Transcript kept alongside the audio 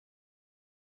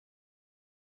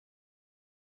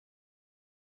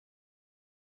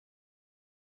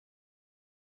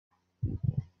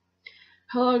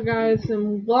Hello guys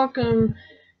and welcome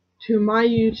to my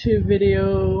YouTube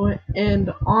video, and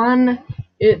on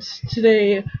it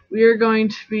today we are going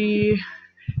to be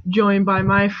joined by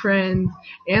my friends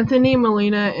Anthony,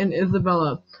 Melina, and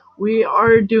Isabella. We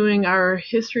are doing our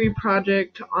history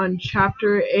project on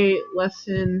chapter 8,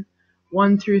 lesson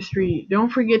 1 through 3.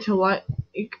 Don't forget to like,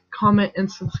 comment,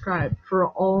 and subscribe for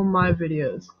all my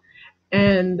videos.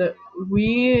 And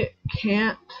we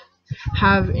can't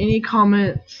have any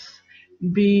comments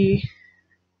be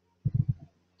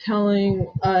telling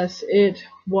us it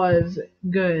was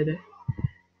good.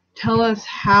 Tell us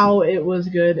how it was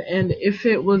good, and if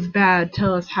it was bad,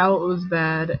 tell us how it was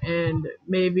bad and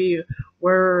maybe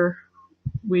where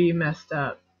we messed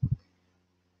up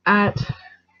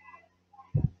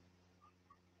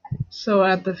so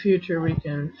at the future we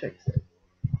can fix it.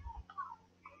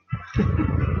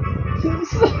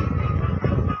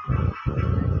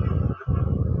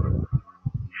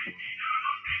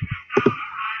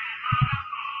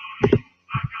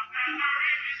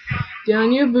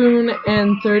 Daniel Boone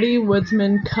and 30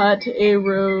 woodsmen cut a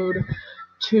road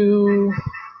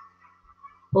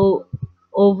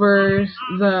over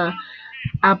the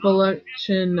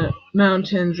Appalachian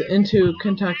Mountains into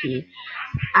Kentucky.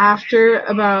 After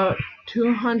about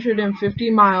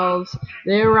 250 miles,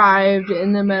 they arrived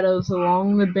in the meadows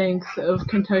along the banks of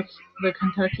the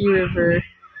Kentucky River.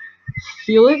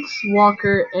 Felix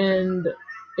Walker and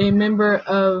a member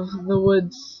of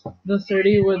the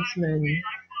 30 Woodsmen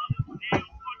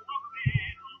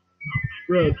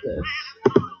wrote this.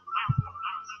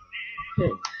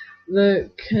 Okay. The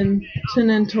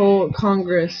Continental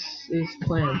Congress's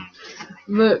plan.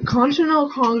 The Continental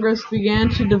Congress began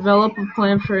to develop a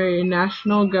plan for a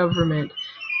national government,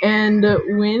 and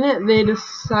when they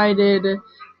decided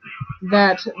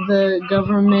that the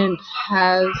government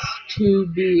has to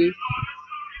be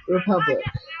republic.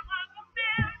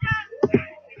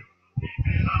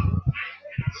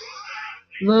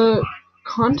 The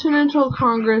Continental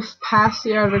Congress passed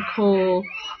the Article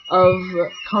of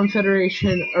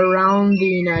Confederation around the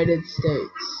United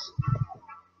States.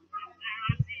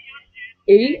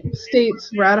 8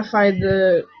 states ratified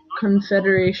the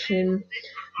Confederation,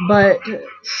 but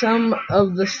some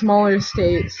of the smaller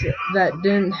states that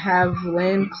didn't have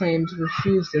land claims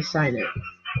refused to sign it.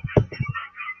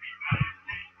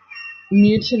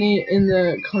 Mutiny in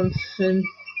the Continental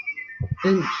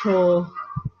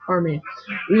Army.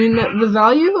 When the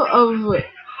value of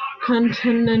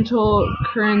continental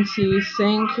currency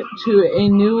sank to a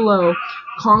new low,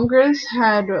 Congress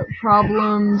had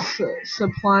problems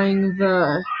supplying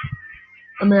the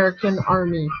American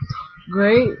army.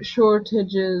 Great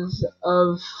shortages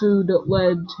of food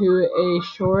led to a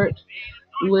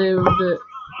short-lived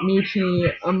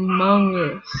mutiny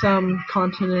among some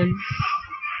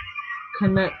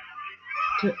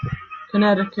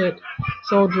Connecticut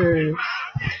soldiers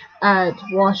at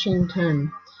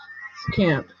Washington's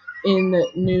camp in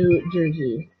New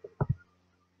Jersey.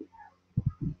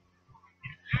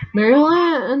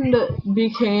 Maryland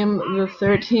became the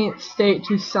 13th state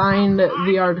to sign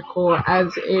the article.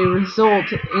 As a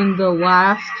result, in the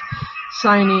last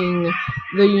signing,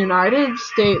 the United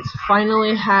States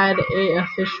finally had an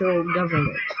official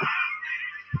government.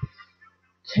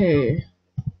 Okay.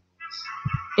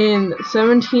 In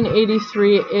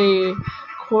 1783, a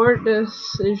court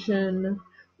decision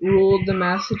ruled the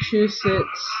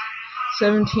Massachusetts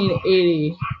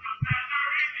 1780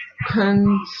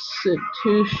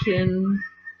 Constitution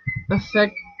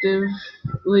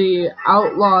effectively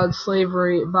outlawed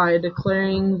slavery by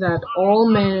declaring that all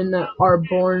men are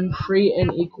born free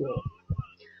and equal.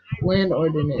 Land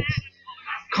Ordinance.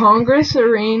 Congress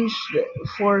arranged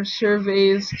for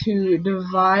surveys to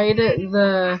divide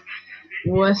the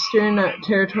Western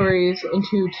territories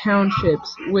into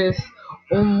townships, with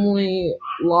only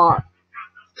lot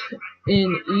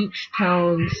in each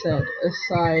town set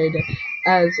aside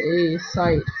as a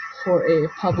site for a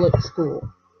public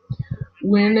school.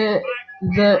 When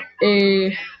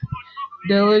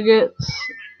delegates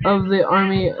of the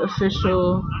army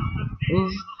officials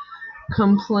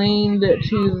complained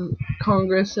to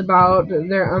Congress about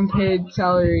their unpaid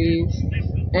salaries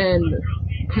and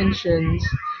pensions,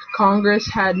 Congress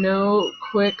had no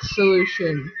quick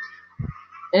solution.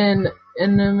 An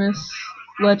anonymous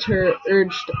letter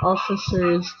urged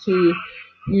officers to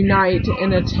unite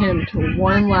and attempt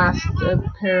one last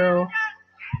appeal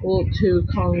to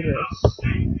Congress.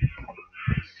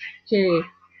 Okay.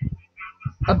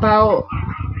 About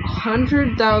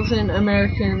 100,000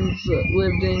 Americans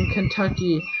lived in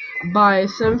Kentucky. By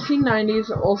 1790s,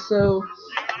 also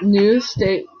new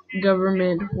state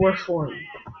government were formed.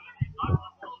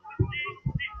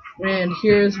 And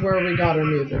here's where we got our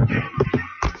music.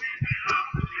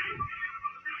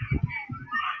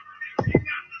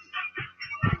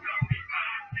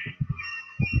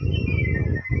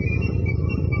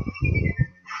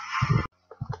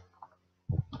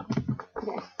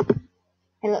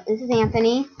 Hello, this is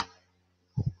Anthony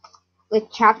with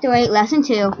Chapter 8, Lesson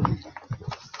 2.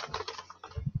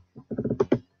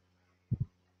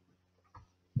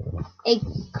 A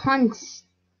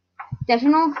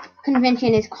constitutional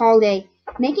convention is called a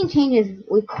making changes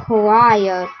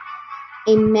require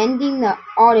amending the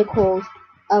Articles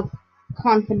of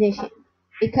Confederation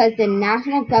because the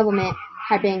national government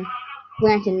had been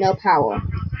granted no power.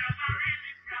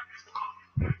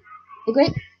 The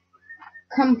Great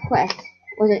Conquest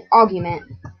was an argument.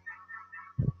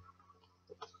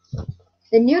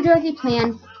 The New Jersey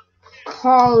Plan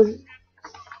called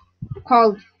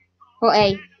for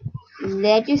a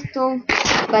legislature,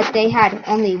 but they had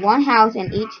only one house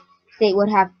and each state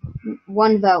would have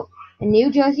one vote. The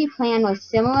New Jersey Plan was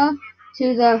similar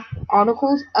to the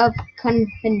Articles of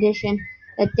Confederation.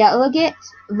 The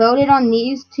delegates voted on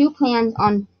these two plans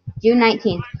on June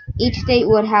 19th. Each state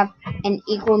would have an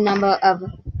equal number of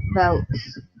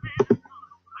votes.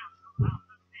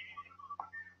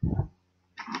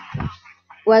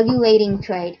 Regulating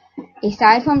trade.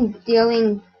 Aside from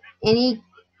dealing any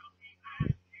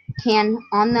can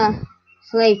on the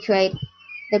slave trade,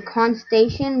 the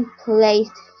Constitution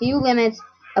placed few limits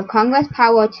of Congress'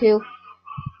 power to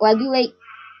regulate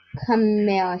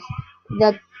commerce.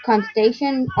 The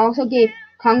Constitution also gave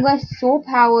Congress sole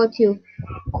power to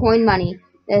coin money.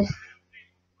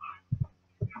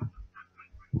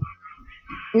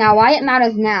 Now, why it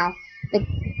matters now? The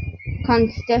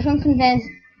Constitutional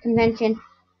Convention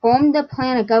formed the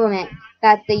plan of government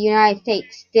that the United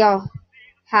States still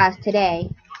has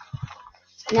today.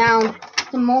 Now,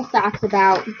 some more facts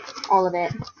about all of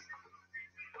it.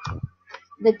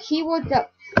 The keywords that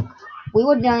we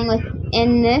were dealing with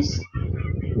in this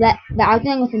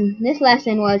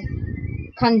lesson was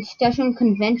Constitutional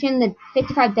Convention, the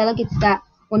 55 delegates that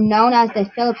were known as the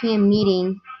Philippine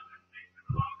Meeting,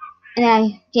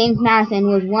 and James Madison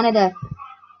was one of the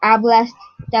absent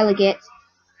delegates.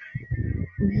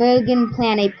 Virgin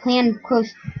Plan, a plan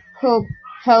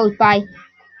proposed by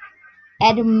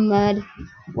Edmund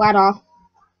Randolph.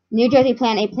 New Jersey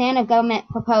Plan, a plan of government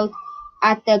proposed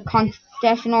at the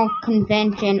Constitutional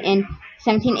Convention in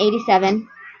 1787.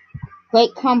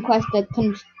 Great Conquest, the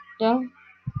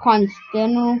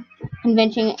Constitutional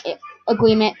Convention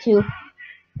agreement to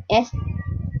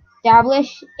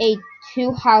establish a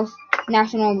two-house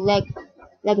national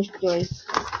legislature.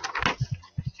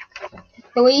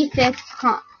 3/5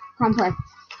 Complex,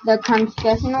 the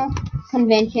Constitutional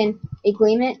Convention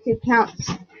agreement to count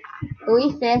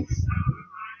 3/5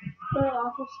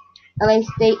 of a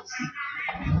state's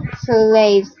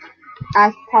slaves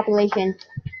as population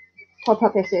for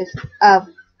purposes of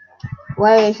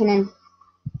regulation and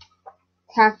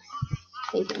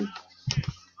taxation.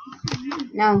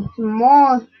 Now, some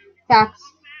more facts.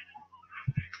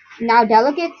 Now,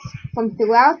 delegates from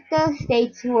throughout the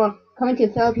states who are coming to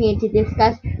the Philippines to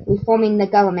discuss reforming the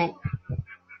government.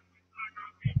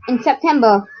 In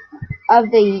September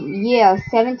of the year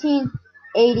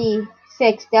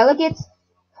 1786, delegates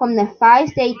from the 5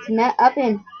 states met up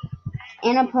in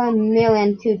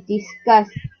Manila to discuss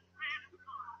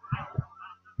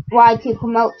why to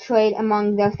promote trade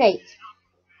among their states.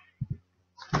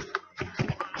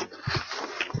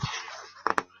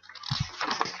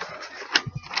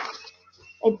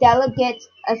 The delegates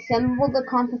assembled. The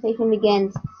conversation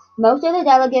begins. Most of the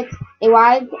delegates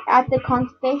arrived at the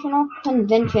Constitutional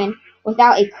Convention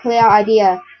without a clear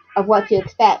idea of what to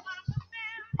expect.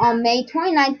 On May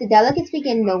 29th, the delegates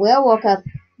began the real work of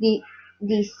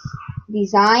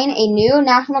design a new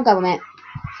national government.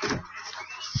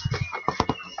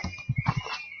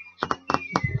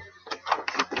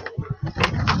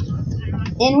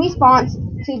 In response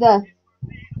to the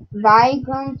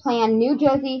Virgin Plan, New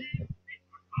Jersey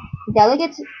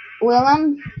delegates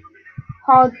William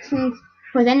Carleton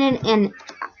presented an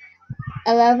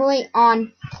elaborate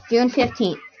on June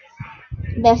 15th.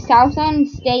 The southern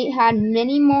state had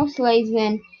many more slaves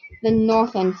than the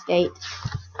northern state.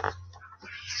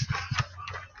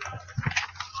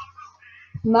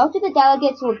 Most of the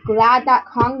delegates were glad that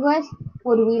Congress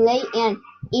would relate and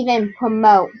even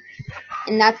promote.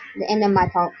 And that's the end of my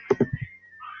talk.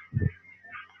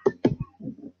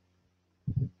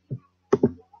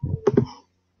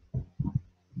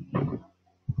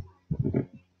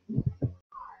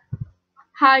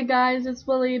 Hi guys, it's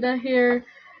melina here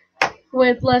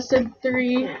with lesson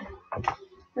 3.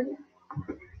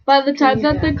 By the time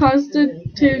that the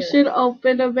Constitution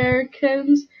opened,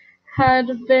 Americans had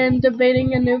been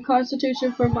debating a new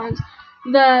constitution for months.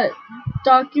 The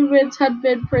documents had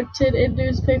been printed in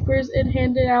newspapers and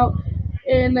handed out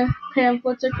in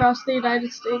pamphlets across the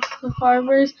United States. The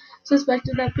farmers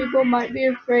suspected that people might be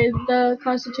afraid the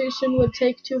Constitution would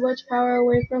take too much power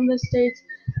away from the states.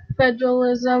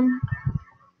 Federalism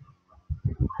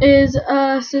is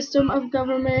a system of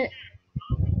government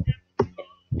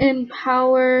in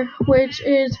power which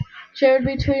is shared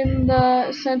between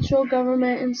the central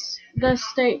government and the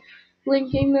state,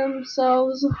 linking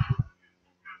themselves.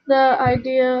 The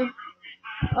idea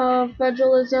of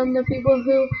federalism, the people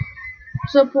who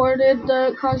supported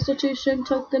the Constitution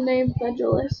took the name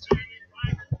Federalist.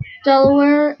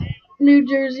 Delaware, New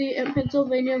Jersey, and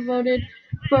Pennsylvania voted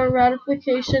for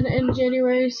ratification in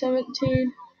January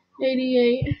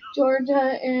 1788.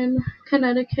 Georgia and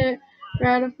Connecticut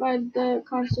ratified the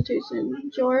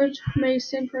Constitution. George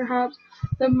Mason, perhaps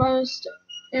the most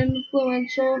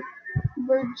influential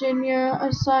Virginia,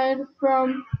 aside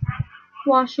from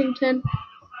Washington,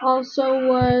 also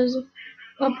was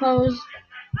opposed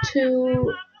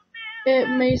to it.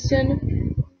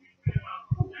 Mason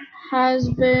has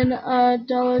been a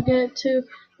delegate to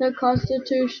the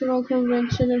Constitutional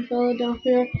Convention in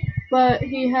Philadelphia, but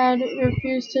he had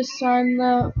refused to sign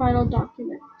the final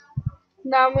document.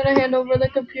 Now I'm going to hand over the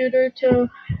computer to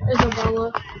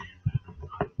Isabella.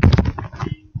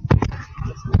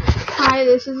 Hi,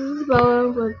 this is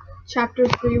Isabella with Chapter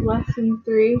 3, Lesson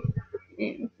 3.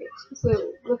 And, okay, so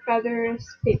the Federalist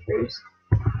Papers.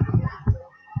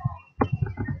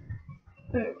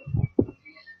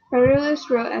 Federalists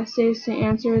wrote essays to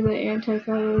answer the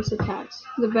anti-Federalist attacks.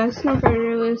 The best-known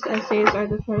Federalist essays are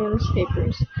the Federalist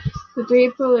Papers. The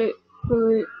three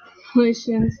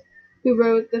politicians who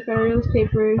wrote the Federalist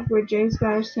Papers were James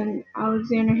Madison,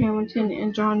 Alexander Hamilton,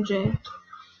 and John Jay.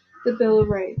 The Bill of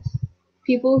Rights.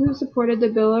 People who supported the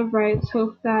Bill of Rights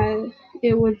hoped that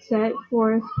it would set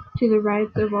forth to the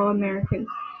rights of all Americans.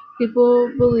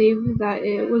 People believed that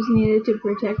it was needed to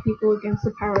protect people against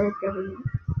the power of government.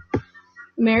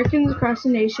 Americans across the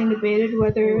nation debated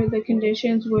whether the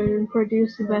conditions would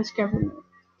produce the best government.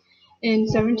 In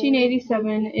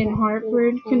 1787, in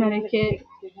Hartford, Connecticut,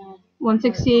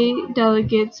 168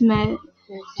 delegates met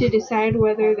to decide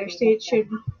whether their state should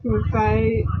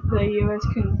ratify the U.S.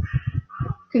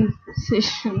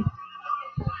 Constitution.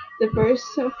 The first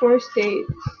four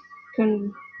states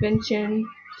convention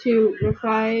to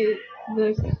ratify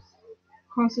the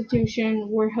Constitution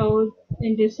were held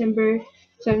in December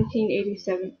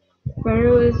 1787.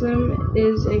 Federalism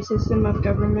is a system of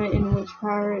government in which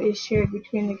power is shared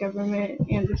between the government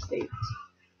and the states.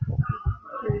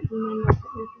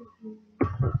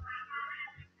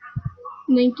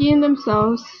 Linking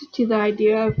themselves to the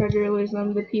idea of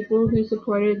federalism, the people who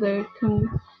supported the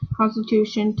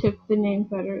Constitution took the name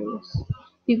Federalists.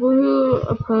 People who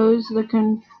opposed the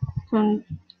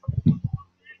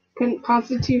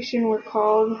Constitution were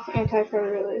called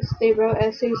anti-federalists. They wrote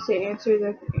essays to answer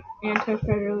the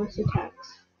anti-federalist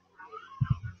attacks.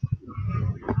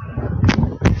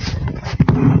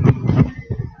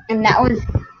 And that was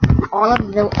all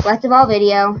of the Let's Evolve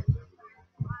video.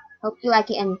 Hope you like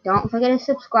it, and don't forget to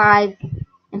subscribe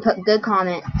and put good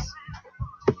comments.